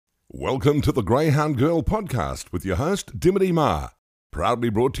Welcome to the Greyhound Girl podcast with your host, Dimity Ma, proudly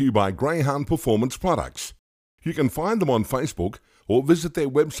brought to you by Greyhound Performance Products. You can find them on Facebook or visit their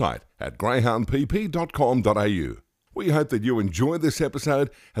website at greyhoundpp.com.au. We hope that you enjoy this episode,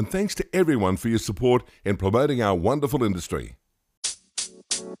 and thanks to everyone for your support in promoting our wonderful industry.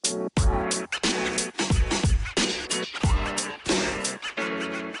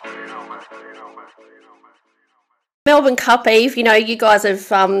 Melbourne Cup Eve, you know, you guys have,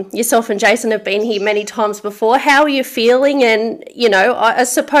 yourself and Jason have been here many times before. How are you feeling? And, you know, I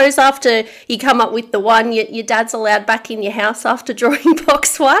suppose after you come up with the one, your dad's allowed back in your house after drawing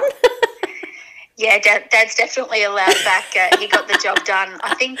box one? Yeah, Dad's definitely allowed back. He got the job done.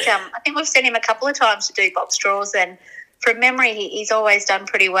 I think we've sent him a couple of times to do box draws, and from memory, he's always done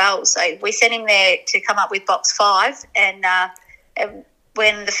pretty well. So we sent him there to come up with box 5, and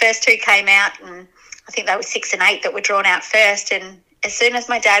when the first two came out, and I think they were 6 and 8 that were drawn out first, and as soon as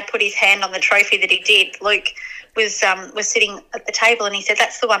my dad put his hand on the trophy that he did, Luke was sitting at the table, and he said,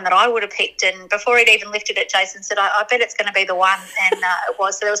 "That's the one that I would have picked." And before he'd even lifted it, Jason said, I bet it's going to be the one. And it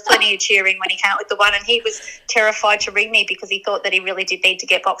was. So there was plenty of cheering when he came out with the one, and he was terrified to ring me because he thought that he really did need to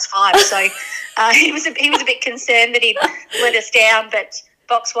get box 5. So he was a bit concerned that he'd let us down, but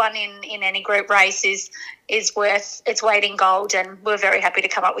box 1 in any group race is worth its weight in gold, and we're very happy to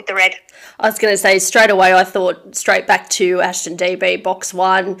come up with the red. I was going to say, straight away I thought straight back to Aston Dee Bee, box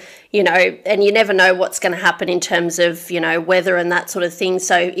 1, you know, and you never know what's going to happen in terms of, you know, weather and that sort of thing.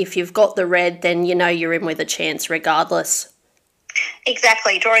 So if you've got the red, then you know you're in with a chance regardless.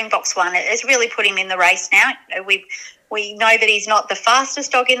 Exactly. Drawing box 1 has really put him in the race now. You know, we know that he's not the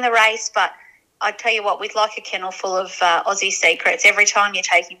fastest dog in the race, but I tell you what, we'd like a kennel full of Aussie secrets. Every time you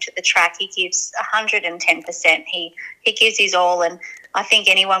take him to the track, he gives 110%. He gives his all, and I think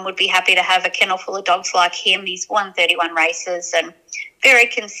anyone would be happy to have a kennel full of dogs like him. He's won 31 races and very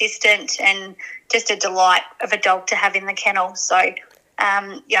consistent, and just a delight of a dog to have in the kennel. So,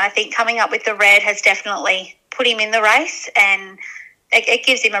 I think coming up with the red has definitely put him in the race, and it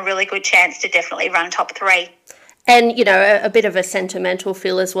gives him a really good chance to definitely run top 3. And, you know, a bit of a sentimental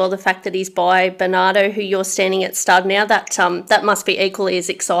feel as well, the fact that he's by Bernardo, who you're standing at stud now, that must be equally as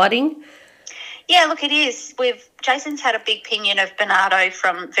exciting. Yeah, look, it is. Jason's had a big opinion of Bernardo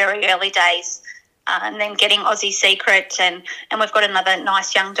from very early days, and then getting Aussie Secret, and we've got another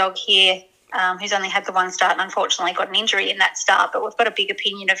nice young dog here who's only had the one start and unfortunately got an injury in that start, but we've got a big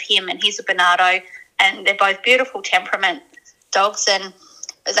opinion of him, and he's a Bernardo, and they're both beautiful temperament dogs. And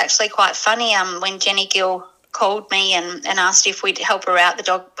it was actually quite funny when Jenny Gill called me and asked if we'd help her out. The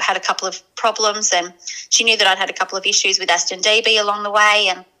dog had a couple of problems, and she knew that I'd had a couple of issues with Aston Dee Bee along the way,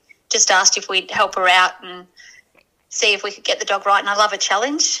 and just asked if we'd help her out and see if we could get the dog right. And I love a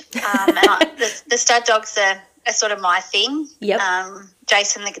challenge. The stud dogs are sort of my thing. Yep.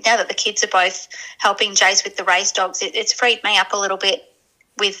 Jason, now that the kids are both helping Jace with the race dogs, it's freed me up a little bit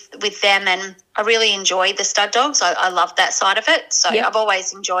with them, and I really enjoy the stud dogs. I love that side of it. So yep. I've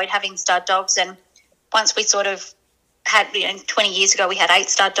always enjoyed having stud dogs, and once we sort of had, 20 years ago we had 8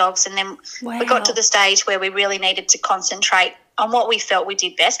 stud dogs, and then we got to the stage where we really needed to concentrate on what we felt we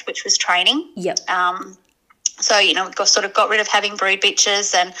did best, which was training. Yep. So, we got rid of having brood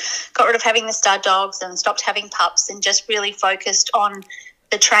bitches and got rid of having the stud dogs and stopped having pups, and just really focused on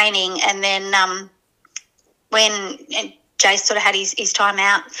the training. And then when Jace sort of had his time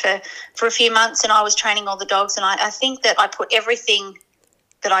out for a few months, and I was training all the dogs, and I think that I put everything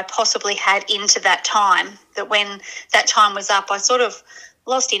that I possibly had into that time, that when that time was up, I sort of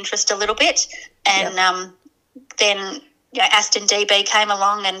lost interest a little bit. And then Aston Dee Bee came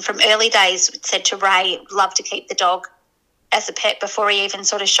along, and from early days said to Ray, love to keep the dog as a pet. Before he even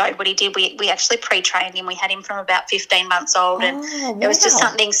sort of showed what he did, we actually pre-trained him. We had him from about 15 months old, and there was just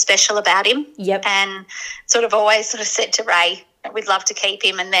something special about him. Yep. And sort of always sort of said to Ray, we'd love to keep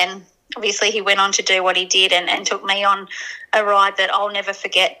him. And then obviously he went on to do what he did, and took me on a ride that I'll never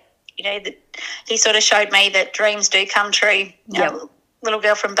forget. That he sort of showed me that dreams do come true. Little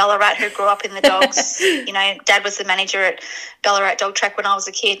girl from Ballarat who grew up in the dogs. Dad was the manager at Ballarat Dog Track when I was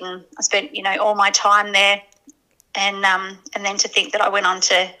a kid, and I spent, all my time there. And then to think that I went on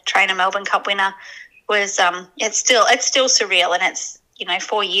to train a Melbourne Cup winner was it's still surreal, and it's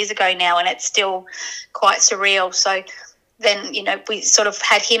 4 years ago now, and it's still quite surreal. So then, we sort of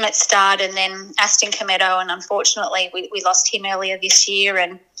had him at start, and then Aston Cometto, and unfortunately we lost him earlier this year.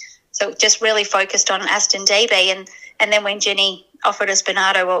 And so just really focused on Aston Dee Bee. And then when Jenny offered us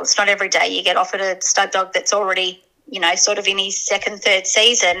Bernardo, well, it's not every day you get offered a stud dog that's already, sort of in his second, third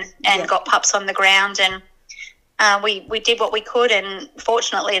season, and got pups on the ground. And we did what we could, and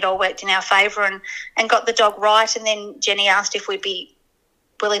fortunately it all worked in our favour, and got the dog right. And then Jenny asked if we'd be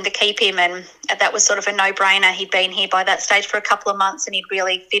willing to keep him, and that was sort of a no-brainer. He'd been here by that stage for a couple of months and he'd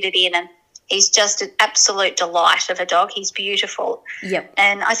really fitted in, and he's just an absolute delight of a dog. He's beautiful. Yep.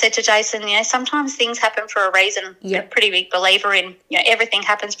 And I said to Jason, sometimes things happen for a reason. Yep. I'm a pretty big believer in, everything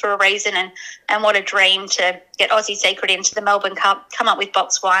happens for a reason, and what a dream to get Aussie Secret into the Melbourne Cup, come up with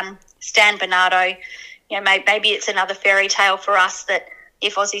box 1, stand Bernardo. Maybe it's another fairy tale for us that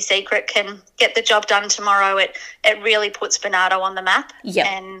if Aussie Secret can get the job done tomorrow, it really puts Bernardo on the map. Yep.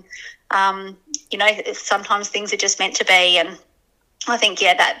 And, sometimes things are just meant to be, and I think,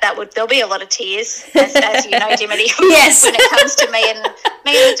 there'll be a lot of tears, as you know, Dimity, yes. when it comes to me and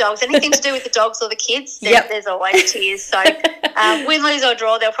the dogs. Anything to do with the dogs or the kids, there's always tears. So win, lose or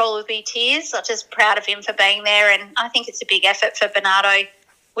draw, there'll probably be tears. I'm just proud of him for being there, and I think it's a big effort for Bernardo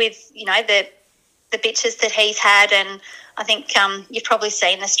with, the bitches that he's had. And I think you've probably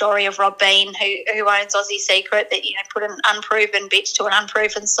seen the story of Rob Bean, who owns Aussie Secret, that, put an unproven bitch to an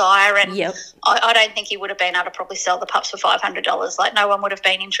unproven sire. And yep. I don't think he would have been able to probably sell the pups for $500. Like, no one would have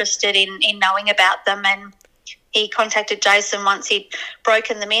been interested in knowing about them. And he contacted Jason once he'd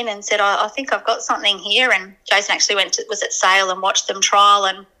broken them in and said, I think I've got something here. And Jason actually was at sale and watched them trial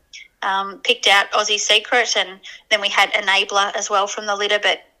and picked out Aussie Secret. And then we had Enabler as well from the litter,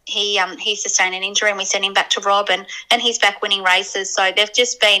 but he sustained an injury and we sent him back to Rob, and he's back winning races. So they've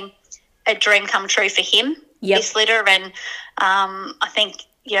just been a dream come true for him, this litter. And I think,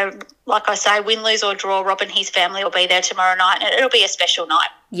 like I say, win, lose or draw, Rob and his family will be there tomorrow night, and it'll be a special night.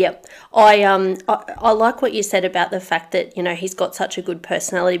 Yep. I like what you said about the fact that, he's got such a good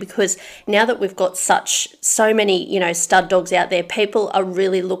personality, because now that we've got so many, stud dogs out there, people are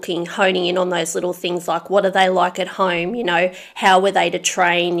really honing in on those little things like, what are they like at home? How were they to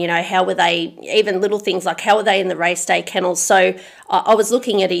train? How were they, even little things like, how were they in the race day kennels? So I was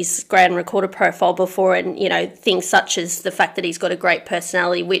looking at his Grand Recorder profile before, and, things such as the fact that he's got a great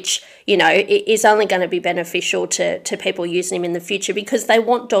personality, which, is only going to be beneficial to people using him in the future, because they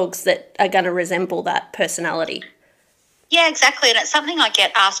want dogs that are going to resemble that personality. Yeah, exactly. And it's something I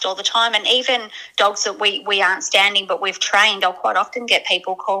get asked all the time. And even dogs that we aren't standing but we've trained, I'll quite often get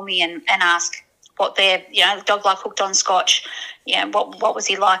people call me and ask what their, dog like Hooked on Scotch, what was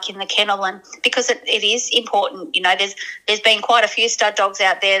he like in the kennel? And because it is important, there's been quite a few stud dogs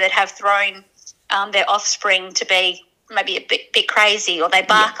out there that have thrown their offspring to be maybe a bit crazy, or they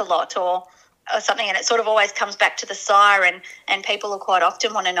bark a lot or something, and it sort of always comes back to the sire, and people will quite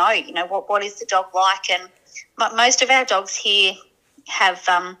often want to know, what is the dog like? And most of our dogs here have,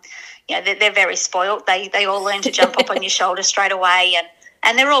 they're very spoilt. They all learn to jump up on your shoulder straight away,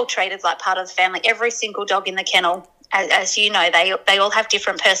 and they're all treated like part of the family. Every single dog in the kennel, as you know, they all have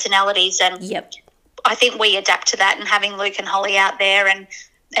different personalities, and yep. I think we adapt to that. And having Luke and Holly out there, and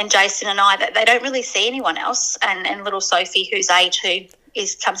Jason and I, that they don't really see anyone else, and little Sophie, who's 8, who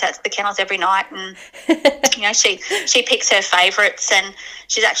comes out to the kennels every night, and she picks her favourites, and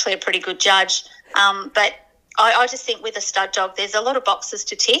she's actually a pretty good judge. But I just think with a stud dog, there's a lot of boxes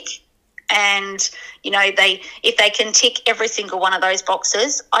to tick, and if they can tick every single one of those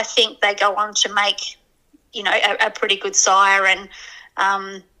boxes, I think they go on to make a pretty good sire. And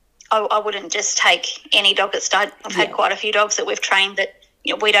I wouldn't just take any dog at stud. I've had quite a few dogs that we've trained that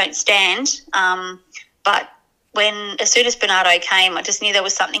we don't stand, but as soon as Bernardo came, I just knew there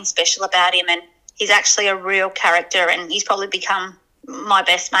was something special about him, and he's actually a real character, and he's probably become my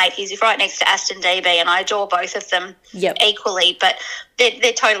best mate. He's right next to Aston Dee Bee, and I adore both of them equally, but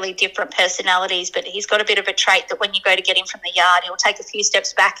they're totally different personalities. But he's got a bit of a trait that when you go to get him from the yard, he'll take a few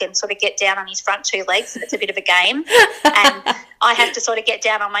steps back and sort of get down on his front 2 legs. It's a bit of a game, and I have to sort of get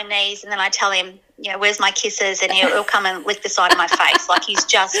down on my knees, and then I tell him, where's my kisses, and he'll come and lick the side of my face. Like, he's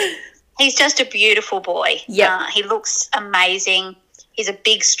just a beautiful boy. Yeah, he looks amazing. He's a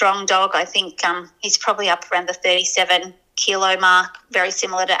big, strong dog. I think he's probably up around the 37 kilo mark, very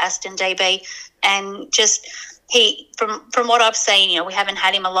similar to Aston Dee Bee. And just from what I've seen, we haven't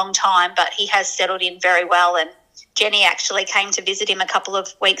had him a long time, but he has settled in very well. And Jenny actually came to visit him a couple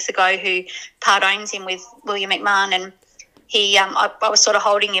of weeks ago, who part owns him with William McMahon, and I was sort of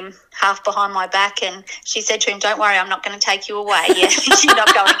holding him half behind my back, and she said to him, "Don't worry, I'm not going to take you away. Yeah, you're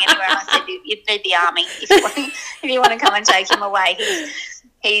not going anywhere." And I said, "You'd need the army if you want to come and take him away.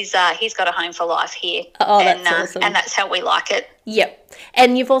 He's got a home for life here." Oh, that's awesome. And that's how we like it. Yep.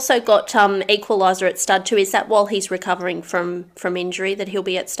 And you've also got Equalizer at stud too. Is that while he's recovering from injury that he'll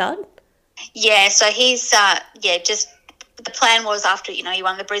be at stud? Yeah. So he's just. The plan was after, he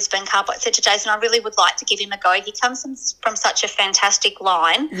won the Brisbane Cup, I said to Jason, I really would like to give him a go. He comes from such a fantastic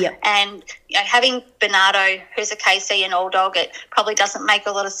line. Yep. And having Bernardo, who's a KC and all dog, it probably doesn't make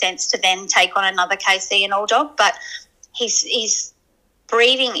a lot of sense to then take on another KC and all dog. But he's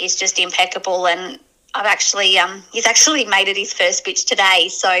breeding is just impeccable, and I've actually he's actually made it his first bitch today,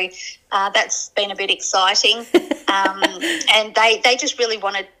 so that's been a bit exciting. And they just really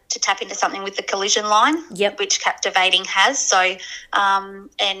wanted to tap into something with the collision line, which Captivating has. So,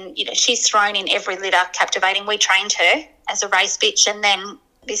 and she's thrown in every litter. Captivating, we trained her as a race bitch, and then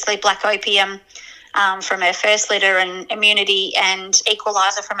obviously Black Opium from her first litter, and Immunity and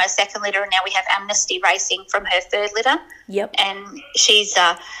Equalizer from her second litter, and now we have Amnesty Racing from her third litter. And she's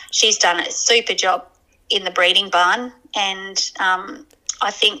done a super job in the breeding barn, and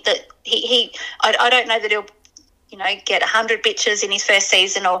I think that I don't know that he'll get 100 bitches in his first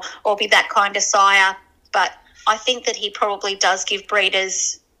season or be that kind of sire, but I think that he probably does give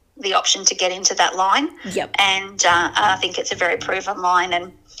breeders the option to get into that line. And I think it's a very proven line,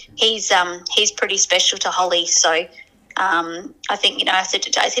 and he's pretty special to Holly. So I think, I said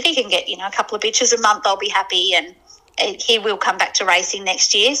to Jace, if he can get, a couple of bitches a month, I'll be happy, and he will come back to racing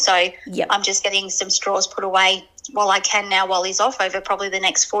next year. So I'm just getting some straws put away while I can now, while he's off, over probably the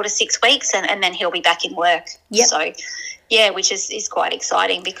next 4 to 6 weeks, and then he'll be back in work. So, which is quite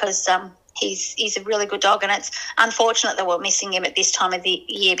exciting, because he's a really good dog, and it's unfortunate that we're missing him at this time of the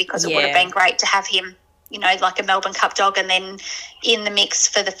year, because it would have been great to have him, like a Melbourne Cup dog, and then in the mix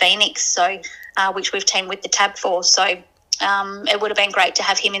for the Phoenix, so which we've teamed with the Tab for. So it would have been great to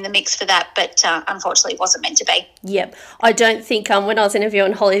have him in the mix for that, but unfortunately it wasn't meant to be. I don't think when I was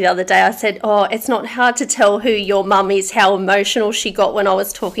interviewing Holly the other day, I said, it's not hard to tell who your mum is, how emotional she got when I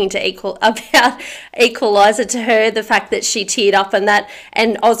was talking to about Equalizer to her, the fact that she teared up and that.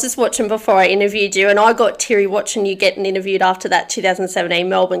 And I was just watching before I interviewed you, and I got teary watching you getting interviewed after that 2017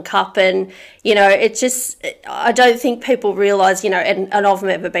 Melbourne Cup. And it just, I don't think people realise, and I've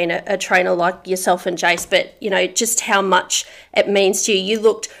never been a trainer like yourself and Jace, but, just how much it means to you. You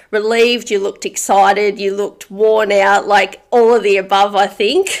looked relieved, you looked excited, you looked worn out, like all of the above, I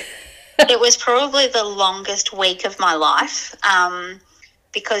think. It was probably the longest week of my life,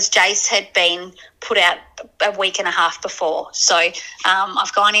 because Jace had been put out a week and a half before. So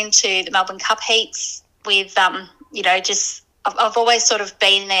I've gone into the Melbourne Cup heats with, I've always sort of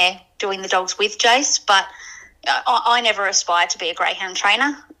been there doing the dogs with Jace, but I never aspired to be a greyhound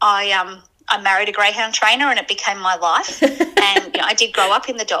trainer. I married a greyhound trainer, and it became my life. And I did grow up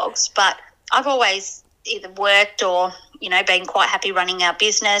in the dogs, but I've always either worked or been quite happy running our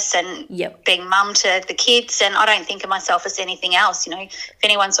business and being mum to the kids. And I don't think of myself as anything else. If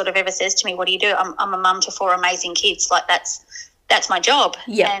anyone sort of ever says to me, "What do you do?" I'm a mum to 4 amazing kids. Like that's my job.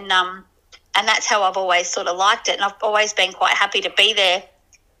 And that's how I've always sort of liked it. And I've always been quite happy to be there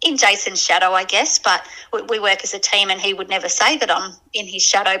in Jason's shadow, I guess, but we work as a team, and he would never say that I'm in his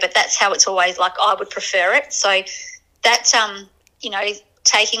shadow, but that's how it's always like I would prefer it. So that,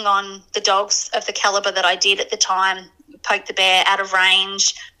 taking on the dogs of the calibre that I did at the time, Poke the Bear, Out of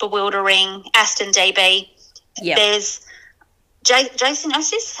Range, Bewildering, Aston Dee Bee, there's Jason, I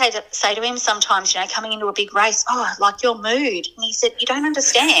just say to him sometimes, coming into a big race, like your mood. And he said, you don't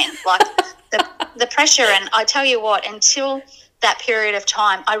understand, like the pressure. And I tell you what, until that period of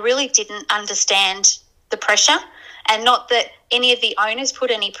time, I really didn't understand the pressure, and not that any of the owners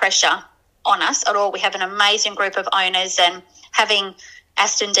put any pressure on us at all. We have an amazing group of owners, and having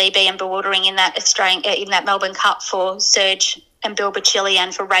Aston Dee Bee and Bewildering in that Melbourne Cup for Serge and Bill Bacilli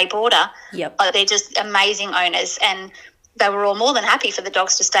and for Ray Border, they're just amazing owners, and they were all more than happy for the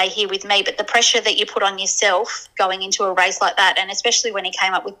dogs to stay here with me. But the pressure that you put on yourself going into a race like that, and especially when he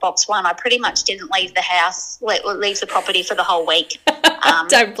came up with box 1, I pretty much didn't leave the house, leave the property for the whole week.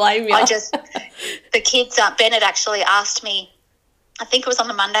 Don't blame you. The kids, Bennett actually asked me, I think it was on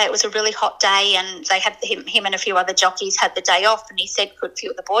the Monday, it was a really hot day, and they had him and a few other jockeys had the day off, and he said, could a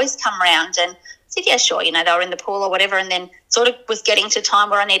few of the boys come round? And I said, yeah, sure, they were in the pool or whatever, and then sort of was getting to time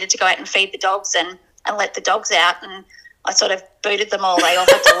where I needed to go out and feed the dogs and let the dogs out, and I sort of booted them all. They all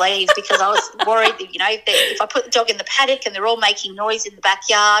had to leave because I was worried that, if I put the dog in the paddock and they're all making noise in the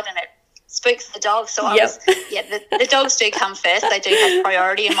backyard and it spooks the dogs. So the dogs do come first. They do have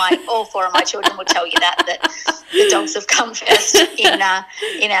priority, and all 4 of my children will tell you that the dogs have come first in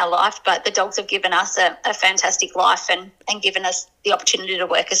our life. But the dogs have given us a fantastic life and given us the opportunity to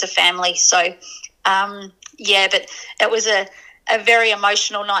work as a family. So, but it was a very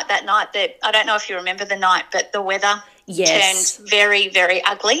emotional night that night. That I don't know if you remember the night, but the weather turned very, very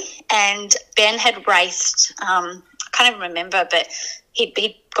ugly. And Ben had raced, I can't even remember, but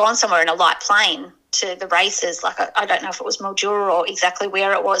he'd gone somewhere in a light plane to the races. Like I don't know if it was Mildura or exactly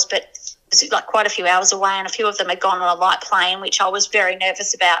where it was, but it was like quite a few hours away, and a few of them had gone on a light plane, which I was very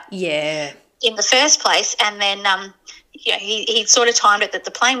nervous about in the first place. And then he sort of timed it that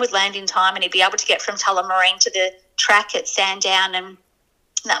the plane would land in time and he'd be able to get from Tullamarine to the track at Sandown, and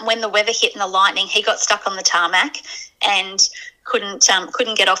that when the weather hit and the lightning, he got stuck on the tarmac and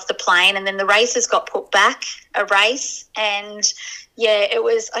couldn't get off the plane. And then the races got put back a race, and it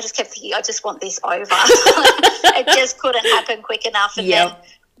was. I just kept thinking, I just want this over. It just couldn't happen quick enough. And then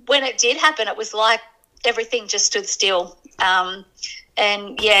when it did happen, it was like everything just stood still. I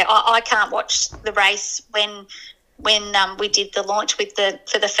can't watch the race when we did the launch for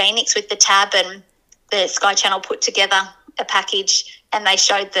the Phoenix with the tab, and the Sky Channel put together a package and they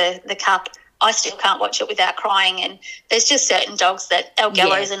showed the cup. I still can't watch it without crying. And there's just certain dogs that El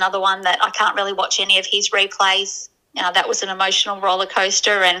Gallo is another one that I can't really watch any of his replays. That was an emotional roller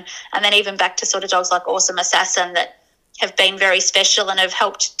coaster. And then even back to sort of dogs like Awesome Assassin that have been very special and have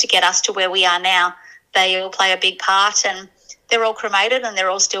helped to get us to where we are now. They all play a big part, and they're all cremated and they're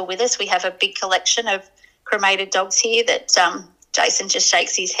all still with us. We have a big collection of cremated dogs here that Jason just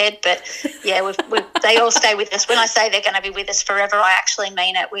shakes his head. But, they all stay with us. When I say they're going to be with us forever, I actually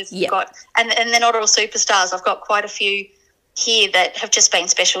mean it. We've got – and they're not all superstars. I've got quite a few here that have just been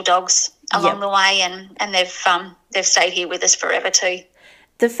special dogs along the way, and they've stayed here with us forever too.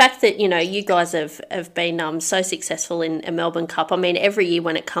 The fact that, you guys have been so successful in a Melbourne Cup, I mean, every year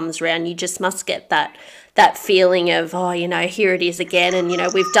when it comes around, you just must get that feeling of, here it is again, and,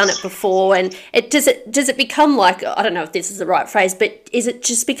 we've done it before. And does it become like, I don't know if this is the right phrase, but is it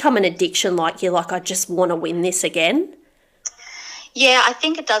just become an addiction, like you're like, I just want to win this again? Yeah, I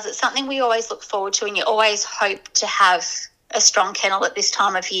think it does. It's something we always look forward to, and you always hope to have a strong kennel at this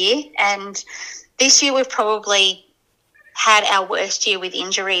time of year. And this year we've probably had our worst year with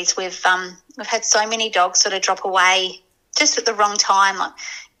injuries. We've had so many dogs sort of drop away just at the wrong time.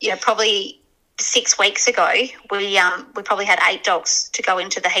 Probably 6 weeks ago, we probably had 8 dogs to go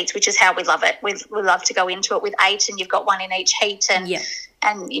into the heats, which is how we love it. We love to go into it with 8, and you've got one in each heat, and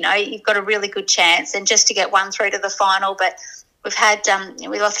you've got a really good chance, and just to get one through to the final. But we've had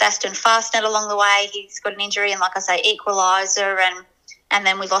we lost Aston Fastnet along the way. He's got an injury, and like I say, Equaliser, and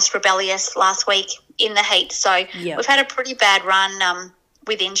then we lost Rebellious last week in the heat. So we've had a pretty bad run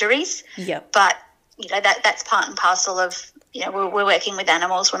with injuries. But that's part and parcel of, we're working with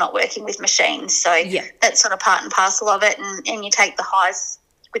animals, we're not working with machines. So that's sort of part and parcel of it, and you take the highs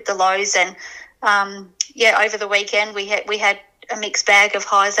with the lows. And over the weekend we had a mixed bag of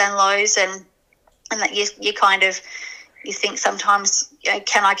highs and lows, and that you kind of, you think sometimes,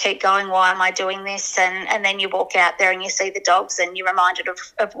 can I keep going? Why am I doing this? And then you walk out there and you see the dogs, and you're reminded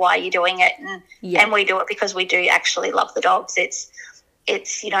of why you're doing it. And we do it because we do actually love the dogs. It's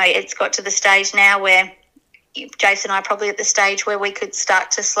got to the stage now where Jason and I are probably at the stage where we could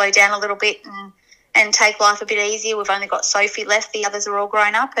start to slow down a little bit and take life a bit easier. We've only got Sophie left. The others are all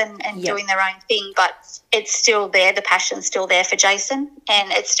grown up and doing their own thing, but it's still there. The passion's still there for Jason,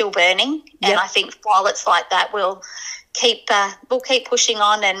 and it's still burning. And I think while it's like that, we'll keep pushing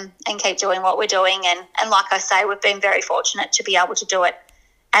on and keep doing what we're doing. And like I say, we've been very fortunate to be able to do it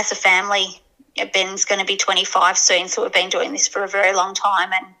as a family. Ben's going to be 25 soon, so we've been doing this for a very long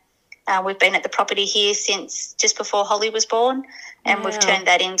time, and we've been at the property here since just before Holly was born, and we've turned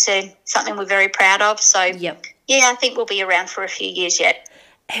that into something we're very proud of. So I think we'll be around for a few years yet.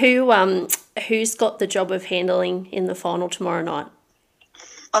 Who's got the job of handling in the final tomorrow night?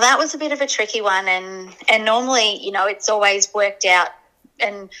 Well, that was a bit of a tricky one, and normally, it's always worked out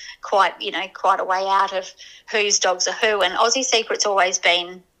and quite a way out of whose dogs are who. And Aussie Secret's always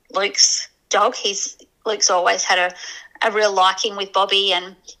been Luke's dog. Luke's always had a real liking with Bobby,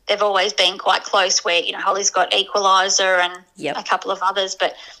 and they've always been quite close, where, Holly's got Equaliser and a couple of others,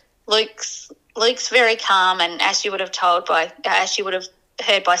 but Luke's very calm, and as you would have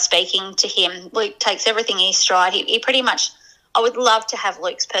heard by speaking to him, Luke takes everything in his stride. He pretty much, I would love to have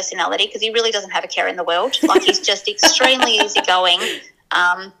Luke's personality, because he really doesn't have a care in the world. Like, he's just extremely easygoing.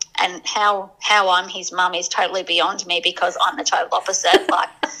 And how I'm his mum is totally beyond me, because I'm the total opposite. Like,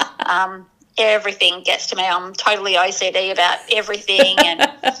 everything gets to me. I'm totally OCD about everything, and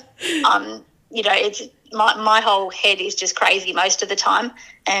it's my whole head is just crazy most of the time.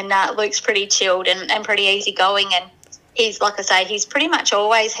 And Luke's pretty chilled and pretty easygoing, and he's, like I say, he's pretty much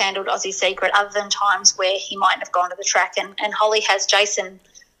always handled Aussie Secret, other than times where he mightn't have gone to the track. And Holly has Jason.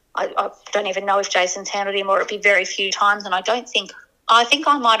 I don't even know if Jason's handled him, or it'd be very few times, and I think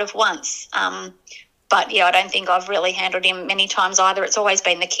I might have once. But, I don't think I've really handled him many times either. It's always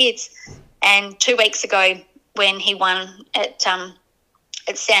been the kids. And 2 weeks ago, when he won at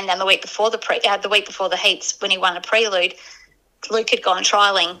Sandown the week before the heats, when he won a prelude, Luke had gone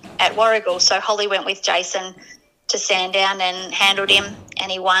trialling at Warragul, so Holly went with Jason to Sandown and handled him,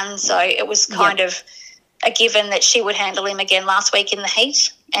 and he won. So it was kind of a given that she would handle him again last week in the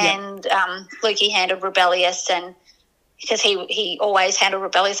heat. And Lukey handled Rebellious, and because he always handled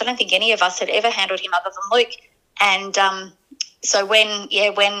rebellious. I don't think any of us had ever handled him other than Luke. And so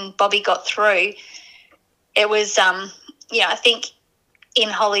when Bobby got through, it was, I think in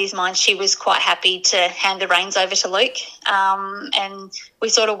Holly's mind, she was quite happy to hand the reins over to Luke. And we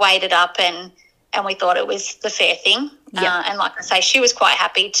sort of weighed it up and we thought it was the fair thing. Yep. And like I say, she was quite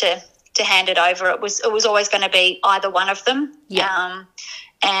happy to hand it over. It was always going to be either one of them. Yep.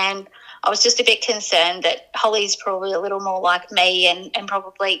 And I was just a bit concerned that Holly's probably a little more like me and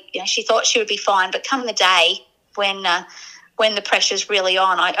probably, she thought she would be fine. But come the day when the pressure's really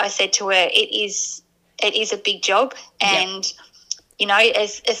on, I said to her, it is a big job. And,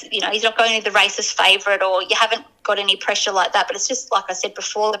 as he's not going to the race as favourite, or you haven't got any pressure like that. But it's just, like I said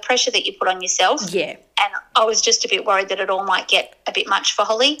before, the pressure that you put on yourself. Yeah. And I was just a bit worried that it all might get a bit much for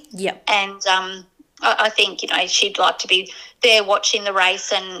Holly. Yeah. And I think, she'd like to be there watching the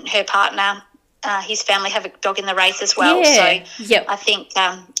race, and her partner, his family have a dog in the race as well. Yeah. So yep. I think,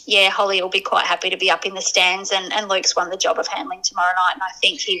 Holly will be quite happy to be up in the stands, and Luke's won the job of handling tomorrow night. And I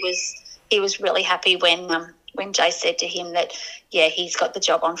think he was really happy when Jay said to him that, he's got the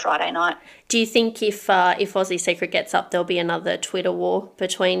job on Friday night. Do you think if Aussie Secret gets up, there'll be another Twitter war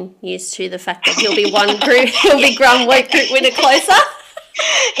between you two? The fact that he'll be one group, he'll be one group winner closer.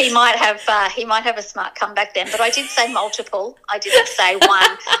 He might have a smart comeback then, but I did say multiple. I didn't say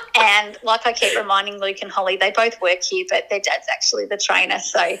one. And like I keep reminding Luke and Holly, they both work here, but their dad's actually the trainer.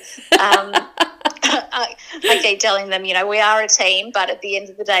 So I keep telling them, we are a team, but at the end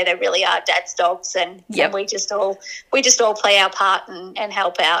of the day, they really are dad's dogs, and we just all play our part and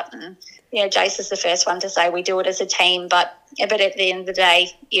help out. And Jace is the first one to say we do it as a team, but at the end of the day,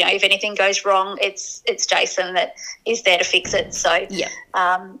 if anything goes wrong, it's Jason that is there to fix it. So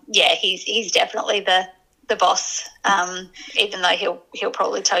he's definitely the boss, even though he'll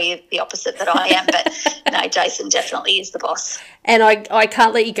probably tell you the opposite that I am. But no, Jason definitely is the boss. And I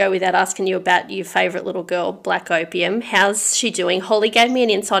can't let you go without asking you about your favourite little girl, Black Opium. How's she doing? Holly gave me an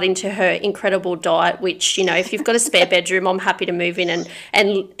insight into her incredible diet, which, if you've got a spare bedroom, I'm happy to move in and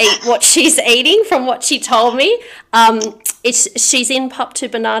eat what she's eating from what she told me. She's in pup to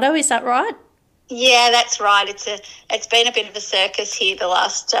Bernardo, is that right? Yeah, that's right. It's been a bit of a circus here the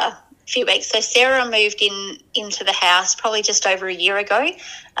last few weeks. So Sarah moved into the house probably just over a year ago.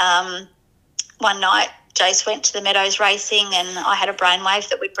 One night Jace went to the Meadows racing, and I had a brainwave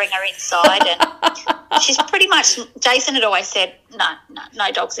that we'd bring her inside, and she's pretty much, Jason had always said,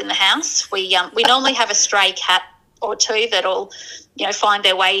 no dogs in the house. We normally have a stray cat or two that'll find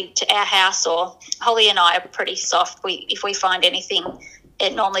their way to our house, or Holly and I are pretty soft. If we find anything,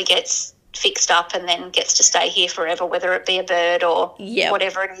 it normally gets fixed up and then gets to stay here forever, whether it be a bird or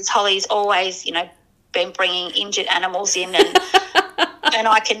whatever it is. Holly's always, been bringing injured animals in, and and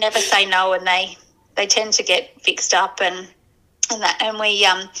I can never say no, and they tend to get fixed up and that. And we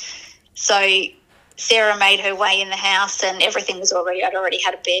so Sarah made her way in the house, and everything was I'd already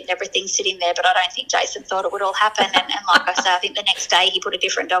had a bed and everything sitting there, but I don't think Jason thought it would all happen. And like I say, I think the next day he put a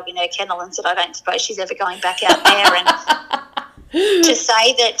different dog in her kennel and said, I don't suppose she's ever going back out there. And to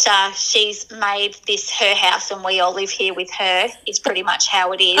say that she's made this her house and we all live here with her is pretty much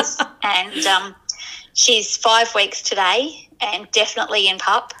how it is. And she's 5 weeks today and definitely in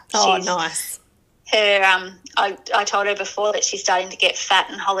pup. Oh, nice. Her, I told her before that she's starting to get fat,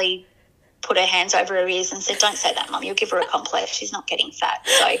 and Holly put her hands over her ears and said, don't say that, Mum, you'll give her a complex. She's not getting fat.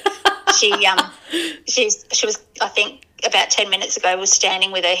 So she was, I think, about 10 minutes ago, was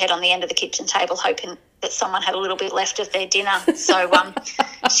standing with her head on the end of the kitchen table hoping that someone had a little bit left of their dinner. So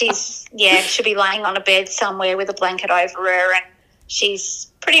she'll be laying on a bed somewhere with a blanket over her, and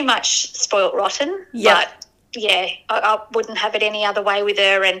she's pretty much spoilt rotten. Yep. But, I wouldn't have it any other way with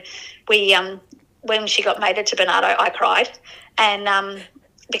her. And we, when she got mated to Bernardo, I cried. And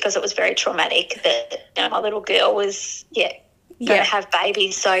because it was very traumatic that my little girl was, going to have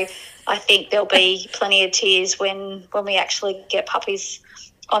babies. So I think there'll be plenty of tears when we actually get puppies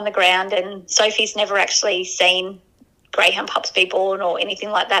on the ground. And Sophie's never actually seen greyhound pups be born or anything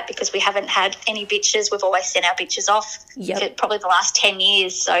like that, because we haven't had any bitches. We've always sent our bitches off for probably the last 10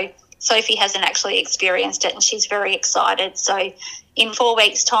 years. So Sophie hasn't actually experienced it, and she's very excited. So in 4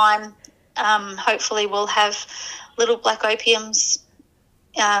 weeks' time, hopefully we'll have little Black Opiums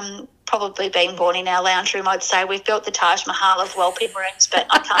probably being born in our lounge room. I'd say we've built the Taj Mahal of whelping rooms, but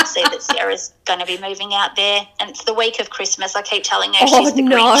I can't see that Sarah's going to be moving out there. And it's the week of Christmas. I keep telling her she's the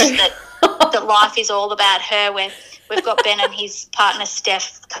Grinch, that life is all about her. When we've got Ben and his partner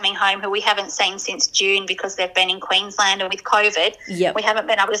Steph coming home, who we haven't seen since June because they've been in Queensland, and with COVID, we haven't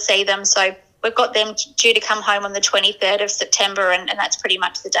been able to see them. So we've got them due to come home on the 23rd of September, and that's pretty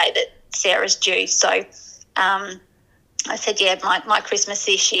much the day that Sarah's due. So I said, yeah, my Christmas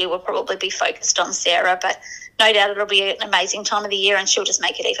this year will probably be focused on Sarah, but no doubt it'll be an amazing time of the year and she'll just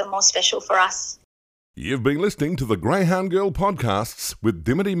make it even more special for us. You've been listening to the Greyhound Girl podcasts with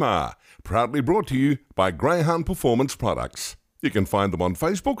Dimity Ma, proudly brought to you by Greyhound Performance Products. You can find them on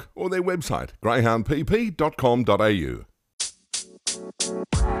Facebook or their website, greyhoundpp.com.au.